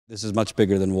This is much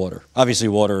bigger than water. Obviously,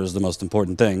 water is the most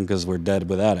important thing because we're dead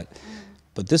without it.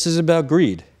 But this is about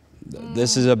greed.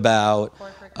 This is about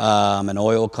an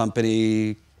oil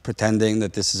company pretending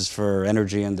that this is for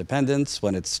energy independence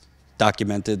when it's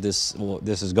documented this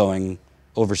is going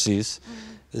overseas.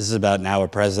 This is about now a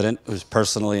president who's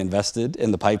personally invested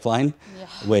in the pipeline,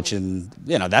 which,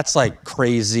 that's like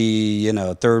crazy,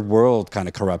 third world kind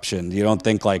of corruption. You don't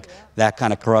think like that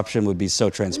kind of corruption would be so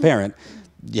transparent.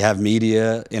 You have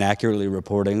media inaccurately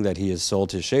reporting that he has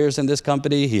sold his shares in this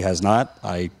company. He has not.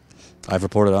 I've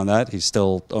reported on that. He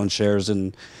still owns shares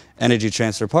in Energy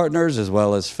Transfer Partners, as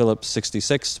well as Phillips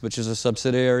 66, which is a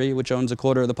subsidiary which owns a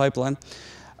quarter of the pipeline.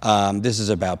 This is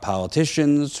about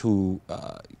politicians who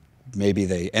maybe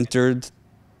they entered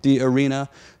the arena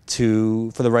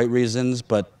for the right reasons,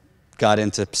 but got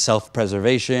into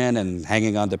self-preservation and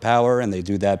hanging on to power, and they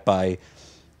do that by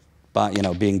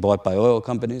being bought by oil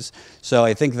companies. So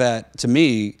I think that, to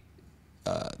me,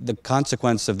 the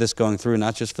consequence of this going through,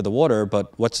 not just for the water,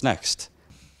 but what's next?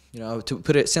 To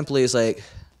put it simply, is like,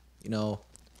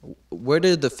 where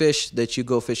did the fish that you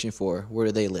go fishing for, where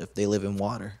do they live? They live in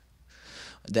water.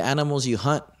 The animals you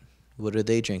hunt, what do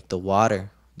they drink? The water.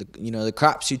 The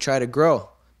crops you try to grow,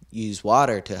 use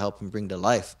water to help them bring to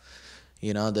life.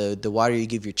 The water you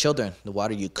give your children, the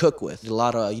water you cook with.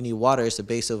 You need water as the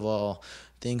base of all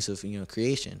things of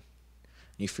creation.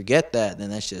 You forget that, then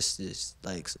that's just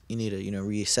like you need to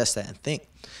reassess that and think.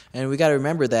 And we got to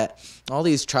remember that all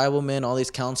these tribal men, all these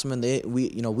councilmen,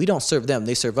 we don't serve them,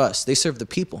 they serve us. They serve the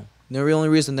people. And the only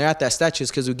reason they're at that statue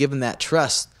is because we give them that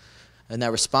trust and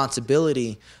that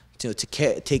responsibility to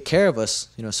take care of us.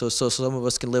 So some of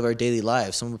us can live our daily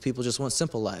lives. Some people just want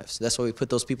simple lives. That's why we put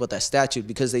those people at that statue,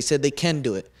 because they said they can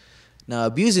do it. Now,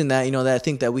 abusing that, that I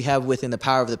think that we have within the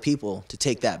power of the people to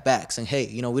take that back, saying, hey,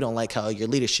 we don't like how your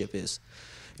leadership is.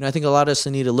 I think a lot of us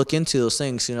need to look into those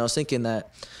things. I was thinking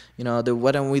that,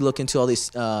 why don't we look into all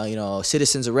these,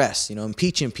 citizens' arrests,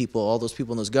 impeaching people, all those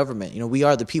people in those government. We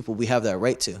are the people. We have that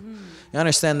right to. I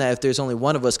understand that if there's only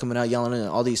one of us coming out yelling at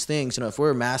all these things, if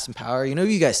we're mass in power,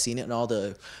 you guys seen it and all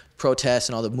the protests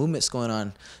and all the movements going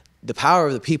on, the power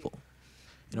of the people.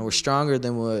 We're stronger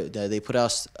than what they put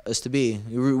us to be.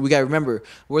 We got to remember,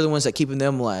 we're the ones that keeping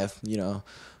them alive.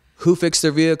 Who fixed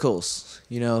their vehicles?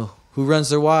 Who runs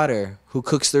their water? Who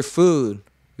cooks their food?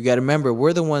 We got to remember,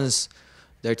 we're the ones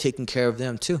that are taking care of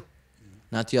them too,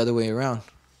 not the other way around.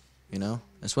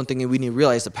 That's one thing that we need to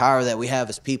realize, the power that we have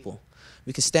as people.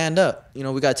 We can stand up. We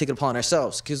got to take it upon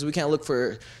ourselves, because we can't look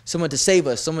for someone to save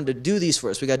us, someone to do these for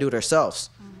us. We got to do it ourselves.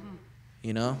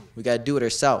 We got to do it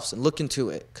ourselves and look into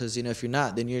it, because if you're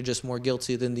not, then you're just more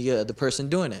guilty than the person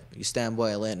doing it. You stand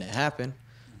by and letting it happen.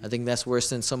 I think that's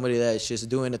worse than somebody that's just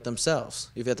doing it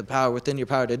themselves. If you have the power within your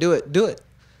power to do it, do it.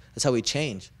 That's how we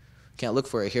change. We can't look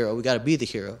for a hero. We got to be the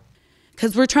hero.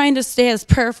 Because we're trying to stay as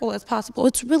prayerful as possible.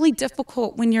 It's really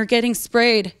difficult when you're getting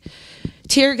sprayed,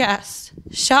 tear gassed,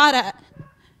 shot at,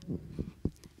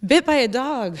 bit by a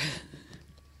dog,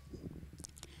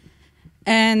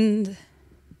 and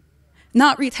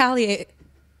not retaliate.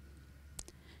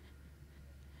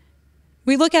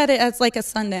 We look at it as like a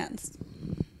Sundance.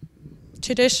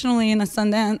 Traditionally, in a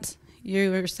Sundance,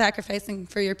 you're sacrificing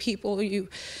for your people. You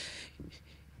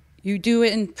do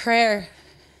it in prayer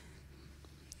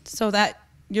so that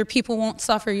your people won't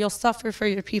suffer. You'll suffer for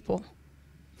your people.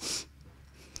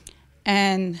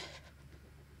 And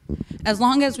as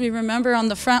long as we remember on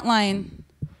the front line,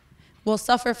 we'll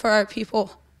suffer for our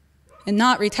people and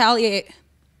not retaliate.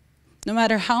 No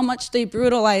matter how much they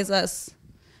brutalize us,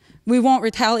 we won't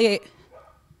retaliate,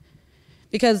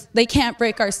 because they can't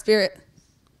break our spirit.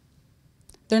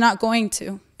 They're not going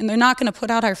to, and they're not going to put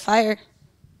out our fire.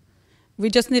 We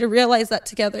just need to realize that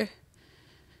together.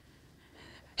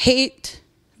 Hate,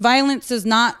 violence is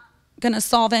not going to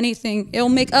solve anything. It will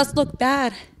make us look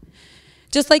bad.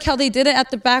 Just like how they did it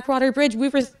at the Backwater Bridge.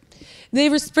 They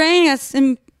were spraying us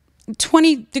in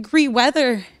 20-degree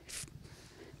weather,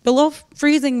 below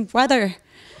freezing weather.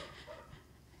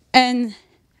 And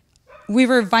we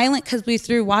were violent because we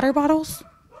threw water bottles.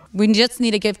 We just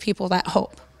need to give people that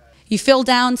hope. You feel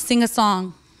down, sing a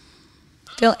song.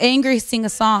 Feel angry, sing a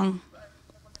song.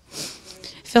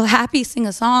 Feel happy, sing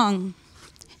a song.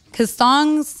 Because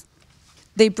songs,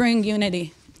 they bring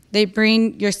unity. They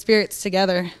bring your spirits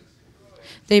together.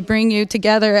 They bring you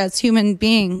together as human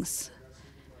beings.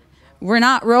 We're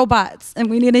not robots, and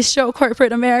we need to show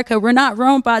corporate America we're not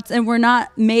robots, and we're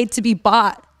not made to be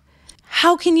bought.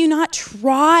 How can you not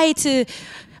try to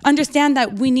understand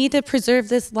that we need to preserve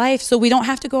this life so we don't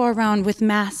have to go around with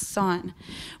masks on,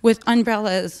 with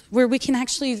umbrellas, where we can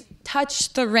actually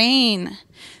touch the rain,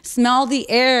 smell the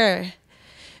air,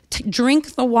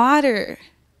 drink the water.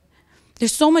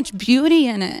 There's so much beauty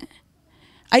in it.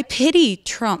 I pity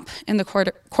Trump and the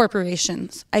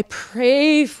corporations. I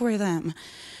pray for them.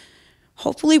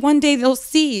 Hopefully one day they'll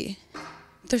see.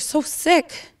 They're so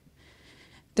sick.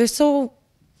 They're so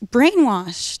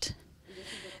brainwashed.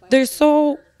 They're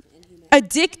so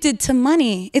addicted to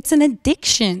money. It's an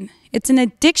addiction. It's an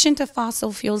addiction to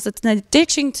fossil fuels. It's an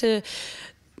addiction to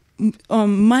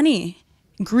money,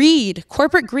 greed,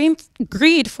 corporate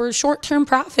greed for short-term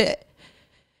profit.